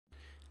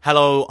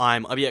Hello,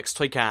 I'm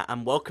IBX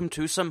and welcome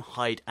to some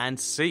hide and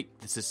seek.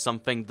 This is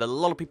something that a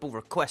lot of people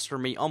request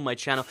from me on my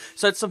channel,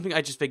 so it's something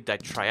I just figured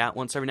I'd try out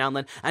once every now and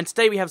then. And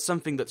today we have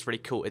something that's really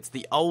cool. It's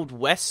the Old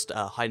West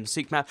hide and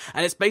seek map,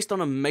 and it's based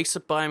on a Mesa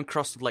Biome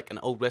crossed with like an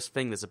Old West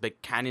thing. There's a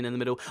big canyon in the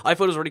middle. I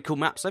thought it was a really cool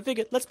map, so I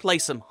figured let's play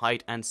some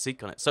hide and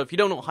seek on it. So if you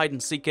don't know what hide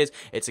and seek is,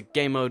 it's a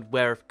game mode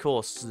where, of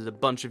course, a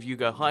bunch of you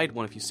go hide,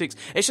 one of you seeks.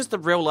 It's just a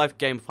real life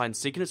game of hide and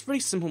seek, and it's a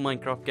really simple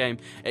Minecraft game.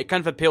 It kind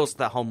of appeals to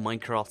that whole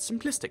Minecraft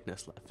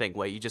simplisticness thing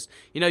where you just,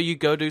 you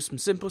go do some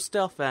simple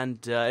stuff, and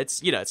it's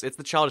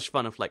the childish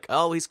fun of like,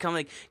 oh, he's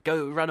coming,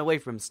 go run away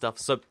from stuff.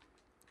 So,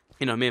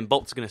 me and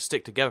Bolt's are going to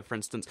stick together, for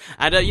instance,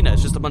 and,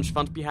 it's just a bunch of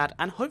fun to be had,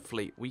 and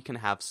hopefully we can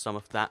have some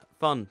of that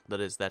fun that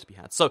is there to be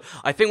had. So,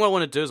 I think what I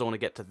want to do is I want to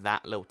get to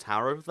that little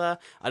tower over there.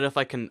 I don't know if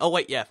I can,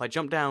 if I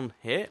jump down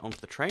here onto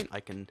the train,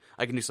 I can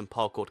do some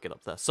parkour to get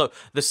up there. So,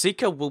 the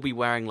Seeker will be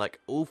wearing, like,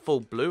 all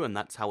full blue, and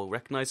that's how we'll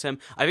recognize him.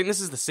 I think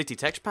this is the city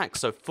texture pack,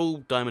 so full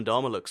diamond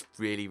armor looks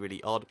really,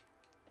 really odd.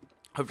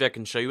 Hopefully I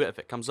can show you it if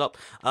it comes up.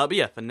 But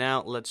yeah, for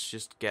now, let's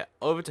just get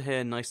over to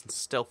here nice and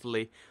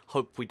stealthily.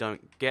 Hope we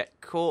don't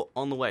get caught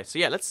on the way. So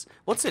yeah,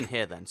 what's in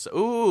here then? So,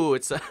 ooh,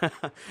 it's a,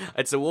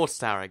 it's a water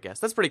tower, I guess.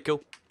 That's pretty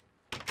cool.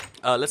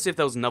 Let's see if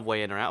there was another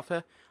way in or out of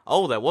here.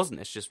 Oh, there wasn't.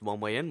 It's just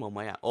one way in, one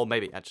way out. Or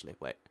maybe, actually,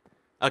 wait.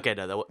 Okay,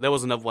 no, there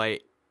was another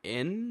way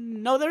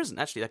in. No, there isn't,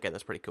 actually. Okay,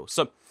 that's pretty cool.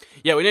 So,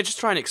 yeah, we need to just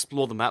try and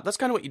explore the map. That's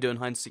kind of what you do in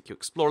hide and seek. You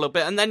explore a little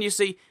bit, and then you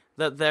see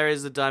that there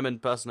is a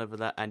diamond person over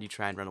there, and you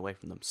try and run away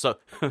from them. So,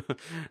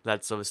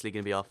 that's obviously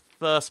going to be our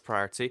first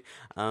priority.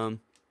 Something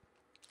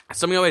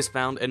I always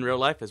found in real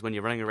life is when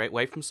you're running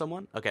away from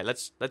someone. Okay,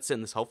 let's sit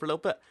in this hole for a little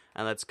bit,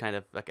 and let's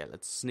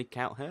sneak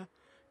out here.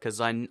 Because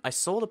I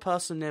saw the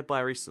person nearby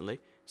recently,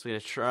 so we're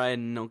going to try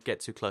and not get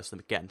too close to them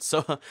again.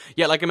 So,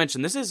 yeah, like I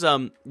mentioned, this is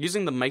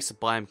using the Mesa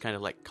Biome kind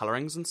of like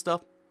colorings and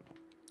stuff,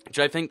 which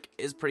I think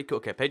is pretty cool.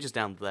 Okay, Paige is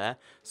down there,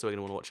 so we're going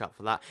to want to watch out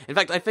for that. In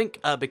fact, I think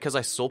because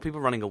I saw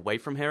people running away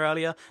from here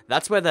earlier,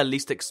 that's where they're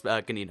least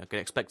going to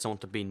expect someone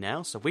to be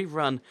now. So if we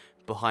run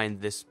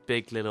behind this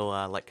big little,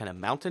 like, kind of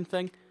mountain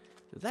thing,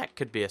 that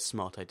could be a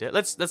smart idea.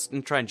 Let's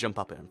try and jump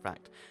up it, in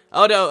fact.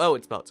 Oh, no, oh,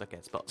 it's bots. Okay,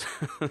 it's bots.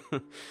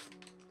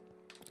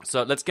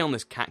 So let's get on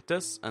this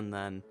cactus, and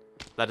then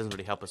that doesn't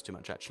really help us too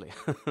much, actually.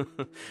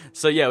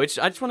 So yeah, I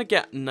just want to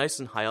get nice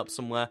and high up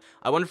somewhere.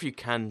 I wonder if you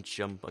can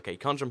jump. Okay, you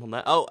can't jump on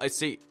there. Oh, I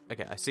see.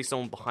 Okay, I see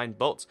someone behind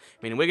bots.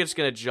 Meaning we're just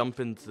going to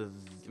jump into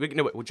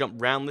we'll jump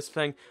round this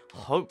thing.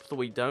 Hope that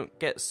we don't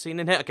get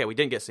seen in here. Okay, we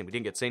didn't get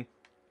seen.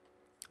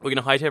 We're going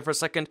to hide here for a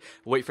second,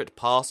 wait for it to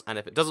pass, and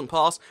if it doesn't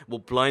pass, we'll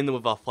blind them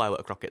with our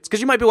firework rockets.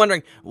 Because you might be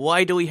wondering,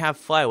 why do we have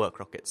firework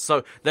rockets?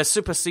 So, they're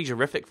super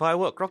siegerific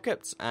firework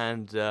rockets,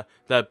 and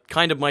they're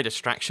kind of my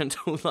distraction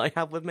tool that I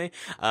have with me.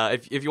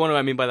 If you want to know what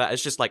I mean by that,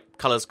 it's just like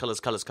colors.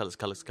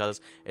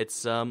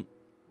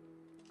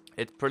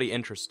 It's pretty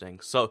interesting.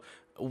 So,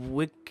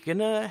 we're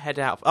gonna head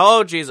out.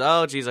 Oh jeez,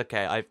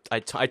 okay. I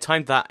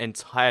timed that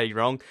entirely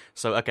wrong.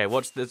 So okay,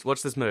 watch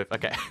this move.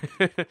 Okay,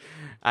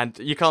 and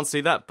you can't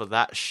see that, but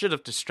that should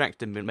have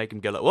distracted him and make him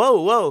go like,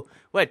 whoa,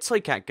 where'd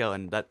Toy Cat go?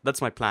 And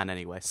that's my plan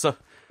anyway. So,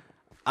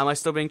 am I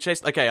still being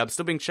chased? Okay, I'm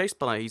still being chased,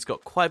 but he's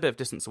got quite a bit of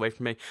distance away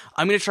from me.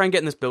 I'm gonna try and get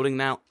in this building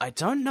now. I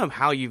don't know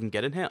how you even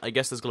get in here. I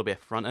guess there's gotta be a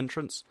front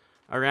entrance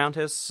around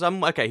here.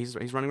 Okay, he's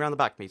running around the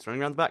back. He's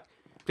running around the back.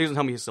 Please don't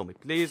tell me he saw me.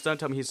 Please don't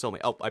tell me he saw me.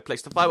 Oh, I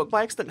placed the firework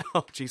by accident.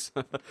 Oh, jeez.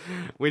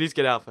 We need to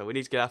get out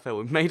of here.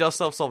 We've made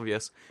ourselves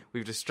obvious.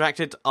 We've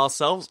distracted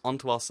ourselves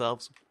onto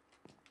ourselves.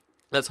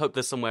 Let's hope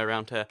there's somewhere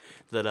around here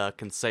that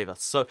can save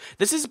us. So,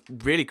 this is a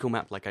really cool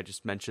map, like I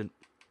just mentioned.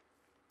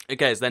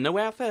 Okay, is there no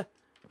way out here?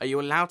 Are you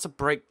allowed to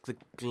break the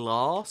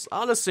glass?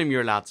 I'll assume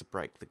you're allowed to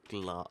break the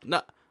glass.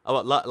 No.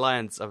 Oh, what?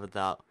 Lions over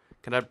there.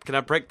 Can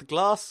I break the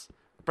glass?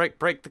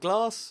 Break the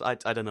glass? I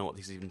don't know what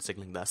he's even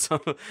signaling there.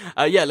 So,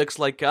 yeah, it looks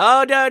like,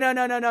 oh, no.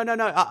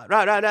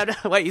 Right.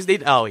 Wait,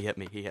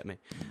 he hit me.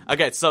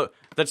 Okay, so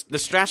the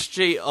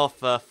strategy of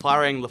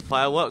firing the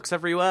fireworks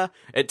everywhere,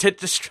 it did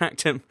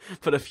distract him,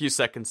 but a few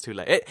seconds too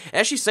late. It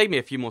actually saved me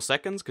a few more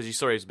seconds, because you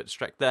saw he was a bit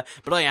distracted there,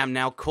 but I am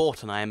now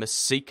caught, and I am a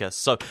seeker.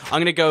 So,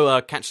 I'm going to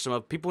go catch some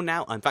other people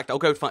now. In fact, I'll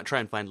go try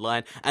and find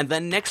Lion, and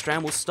then next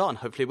round we'll start, and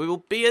hopefully we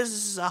will be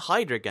as a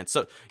Hydra again.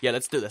 So, yeah,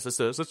 let's do this.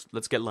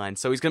 Let's get Lion.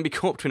 So, he's going to be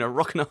caught between a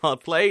rock and a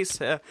hard place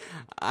here,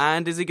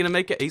 and is he going to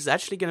make it? He's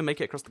actually going to make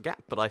it across the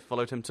gap, but I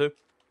followed him too.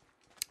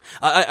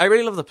 I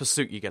really love the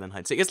pursuit you get in hide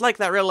and seek. It's like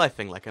that real life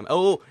thing, like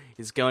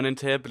he's going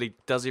into here, but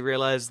does he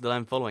realize that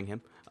I'm following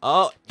him?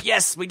 Oh,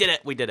 yes, we did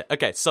it.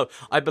 Okay, so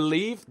I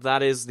believe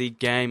that is the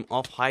game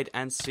of hide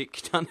and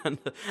seek done, and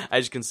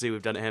as you can see,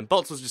 we've done it here.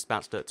 Bolts was just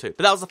about to do it too,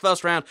 but that was the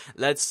first round.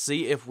 Let's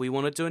see if we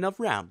want to do another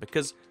round,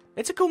 because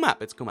it's a cool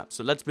map,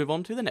 so let's move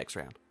on to the next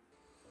round.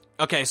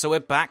 Okay, so we're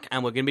back,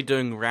 and we're going to be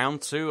doing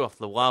round 2 of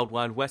the Wild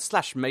Wild West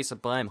 / Mesa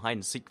Biome hide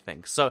and seek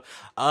thing. So,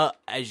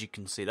 as you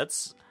can see,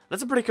 that's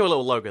a pretty cool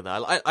little logo there.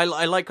 I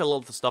like a lot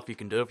of the stuff you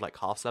can do with like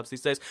half slabs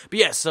these days. But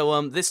yeah,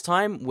 so this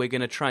time we're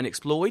going to try and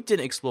explore. We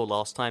didn't explore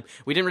last time.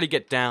 We didn't really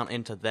get down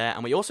into there,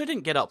 and we also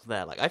didn't get up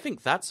there. Like, I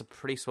think that's a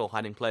pretty swell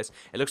hiding place.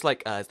 It looks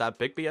like, is that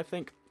Big B, I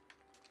think?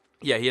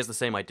 yeah, he has the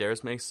same idea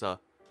as me, so...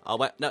 Oh,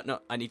 wait, no,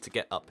 I need to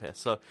get up here.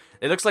 So,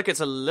 it looks like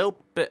it's a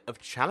little bit of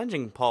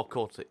challenging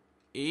parkour to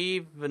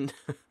even...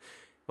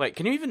 Wait,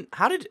 can you even...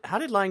 How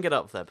did Lion get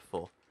up there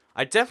before?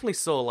 I definitely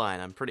saw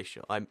Lion, I'm pretty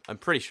sure. I'm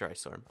pretty sure I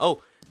saw him.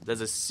 Oh,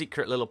 there's a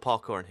secret little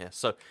parkour in here.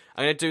 So,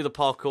 I'm going to do the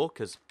parkour,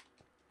 because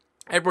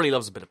everybody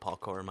loves a bit of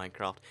parkour in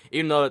Minecraft.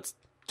 Even though it's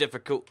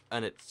difficult,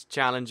 and it's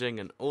challenging,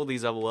 and all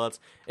these other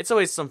words, it's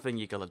always something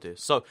you gotta do.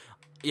 So,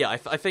 yeah,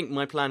 I think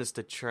my plan is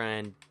to try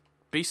and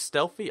be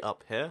stealthy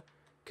up here,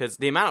 because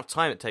the amount of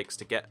time it takes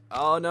to get...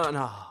 Oh, no,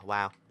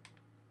 wow.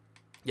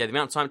 Yeah, the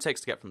amount of time it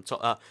takes to get from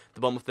the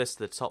bottom of this to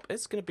the top,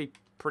 it's going to be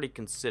pretty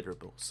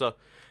considerable. So,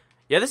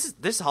 yeah,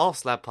 this half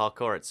slab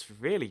parkour, it's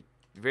really,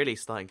 really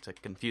starting to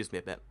confuse me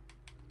a bit.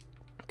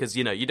 Because,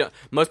 you know,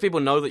 most people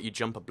know that you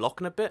jump a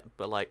block in a bit,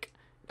 but like...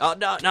 Oh,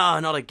 no,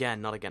 not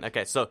again.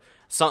 Okay, so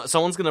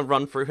someone's going to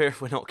run through here if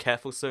we're not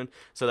careful soon.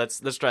 So let's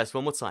try this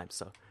one more time.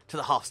 So, to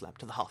the half slab.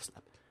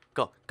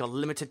 Got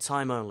limited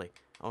time only.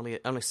 Only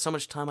so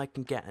much time I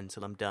can get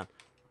until I'm done.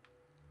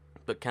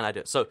 But can I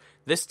do it? So,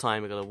 this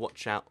time we're going to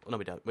watch out... No,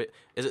 we don't. Wait,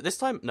 is it this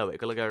time? No, we're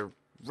going to go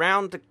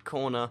round the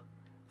corner.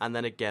 And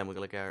then again, we're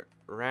going to go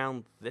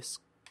round this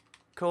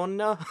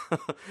corner.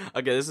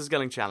 Okay, this is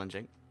getting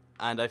challenging.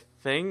 And I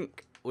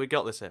think we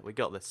got this here. We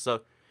got this.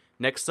 So,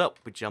 next up,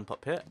 we jump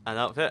up here and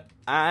up here.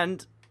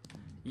 And,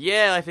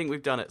 yeah, I think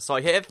we've done it. So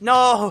I hit...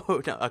 No!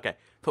 Okay.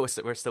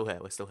 But we're still here.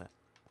 Let's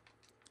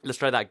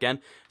try that again.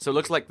 So, it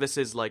looks like this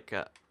is like...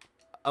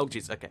 Oh,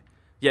 jeez, okay.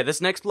 Yeah, this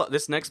next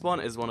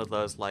one is one of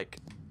those, like,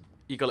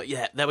 you got, like,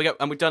 yeah, there we go,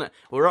 and we've done it.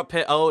 We're up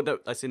here. Oh, no,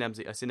 I see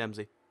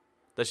Nemsy.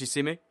 Does she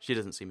see me? She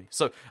doesn't see me.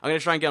 So, I'm going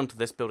to try and get onto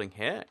this building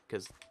here,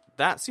 because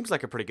that seems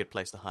like a pretty good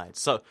place to hide.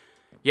 So,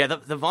 yeah,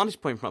 the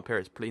vantage point from up here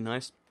is pretty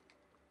nice.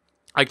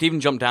 I could even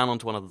jump down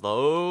onto one of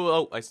those.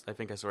 Oh, I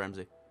think I saw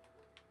MZ.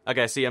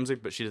 Okay, I see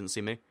MZ, but she doesn't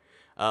see me.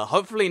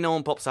 Hopefully no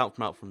one pops out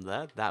from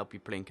there. That would be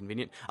pretty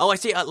inconvenient. Oh, I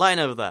see a lion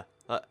over there.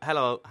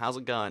 Hello, how's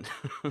it going?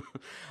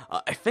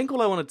 I think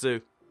all I want to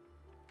do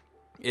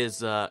is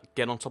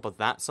get on top of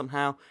that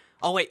somehow.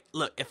 Oh, wait,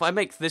 look, if I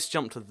make this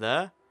jump to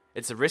there,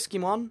 it's a risky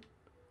one,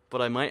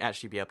 but I might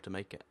actually be able to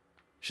make it.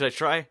 Should I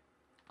try?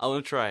 I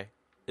want to try.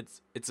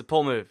 It's a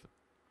poor move.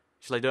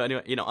 Should I do it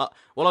anyway? You know,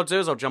 what I'll do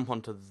is I'll jump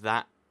onto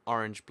that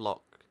orange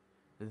block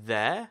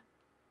there.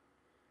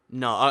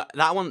 No,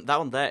 that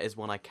one there is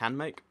one I can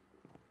make.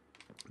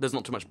 There's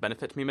not too much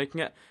benefit to me making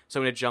it, so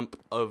I'm going to jump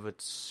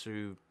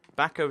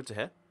back over to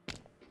here.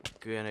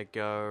 Gonna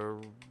go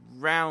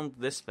round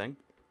this thing,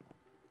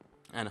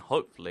 and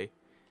hopefully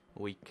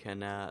we can.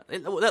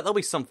 There'll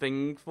be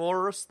something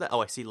for us there.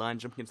 Oh, I see Lion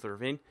jumping into the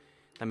ravine.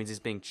 That means he's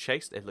being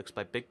chased. It looks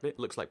like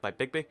by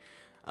Bigby.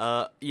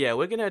 Yeah,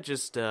 we're gonna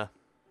just.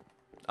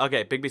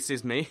 Okay, Bigby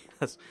sees me.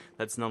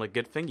 That's not a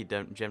good thing. You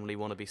don't generally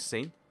want to be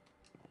seen.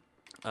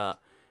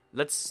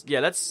 Let's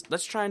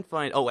try and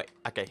find. Oh wait,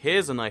 okay.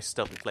 Here's a nice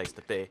stealthy place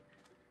to be.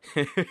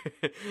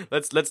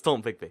 let's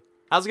taunt Bigby.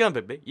 How's it going,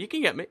 Bigby? You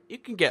can get me. You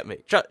can get me,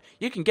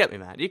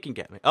 man. You can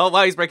get me. Oh,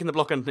 wow, he's breaking the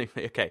block underneath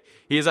me. Okay,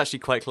 he is actually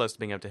quite close to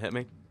being able to hit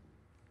me.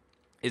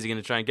 Is he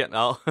going to try and get me?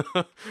 Oh,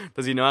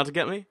 does he know how to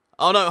get me?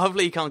 Oh, no,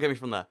 hopefully he can't get me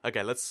from there.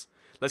 Okay, let's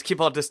keep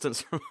our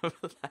distance from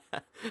over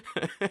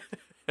there.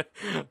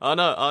 Oh,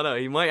 no,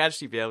 he might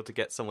actually be able to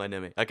get somewhere near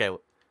me. Okay,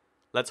 well,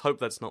 let's hope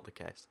that's not the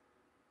case.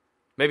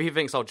 Maybe he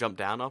thinks I'll jump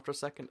down after a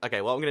second.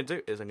 Okay, what I'm going to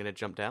do is I'm going to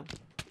jump down.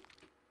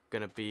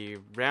 Going to be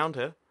round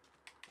here.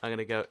 I'm going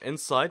to go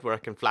inside where I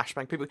can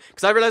flashbang people.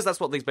 Because I realize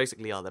that's what these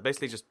basically are. They're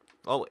basically just...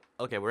 Oh,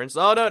 okay, we're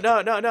inside. Oh, no.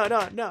 No!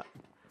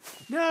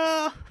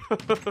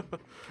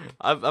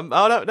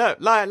 Oh, no.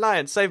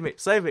 Lion, save me.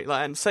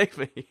 Lion, save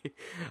me.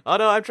 Oh,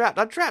 no, I'm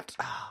trapped.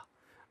 Ah,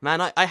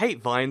 man, I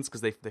hate vines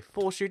because they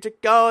force you to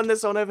go on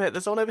this one over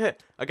here.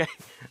 Okay.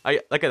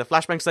 Okay, the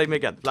flashbang saved me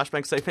again.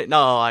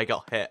 No, I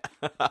got hit.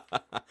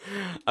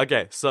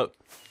 Okay, so...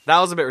 That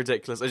was a bit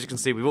ridiculous. As you can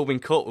see, we've all been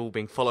caught, we've all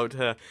been followed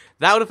here.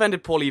 That would have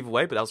ended poorly either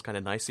way, but that was kind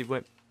of nice either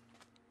way.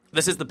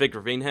 This is the big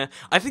ravine here.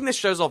 I think this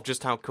shows off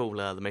just how cool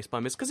the Mesa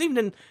Biome is, because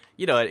even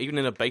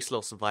in a base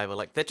level survivor,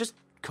 like, they're just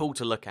cool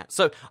to look at.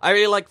 So, I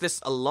really like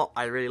this a lot.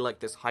 I really like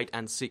this hide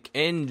and seek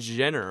in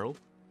general.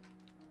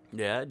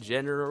 Yeah,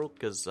 general,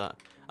 because, I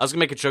was going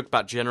to make a joke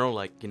about general,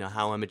 like, you know,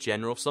 how I'm a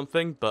general of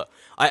something, but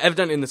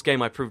evidently in this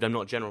game I proved I'm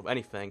not a general of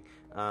anything.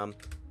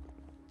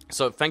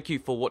 So thank you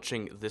for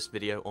watching this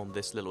video on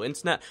this little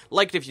internet.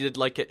 Like it if you did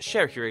like it,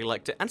 share if you really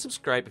liked it, and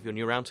subscribe if you're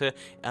new around here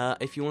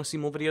if you want to see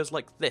more videos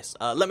like this.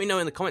 Let me know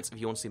in the comments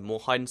if you want to see more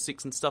hide and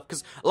seeks and stuff,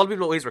 because a lot of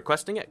people are always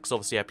requesting it, because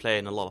obviously I play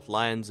in a lot of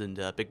lions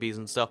and big bees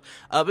and stuff.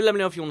 But let me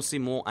know if you want to see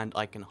more, and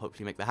I can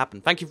hopefully make that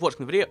happen. Thank you for watching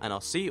the video, and I'll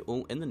see you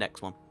all in the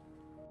next one.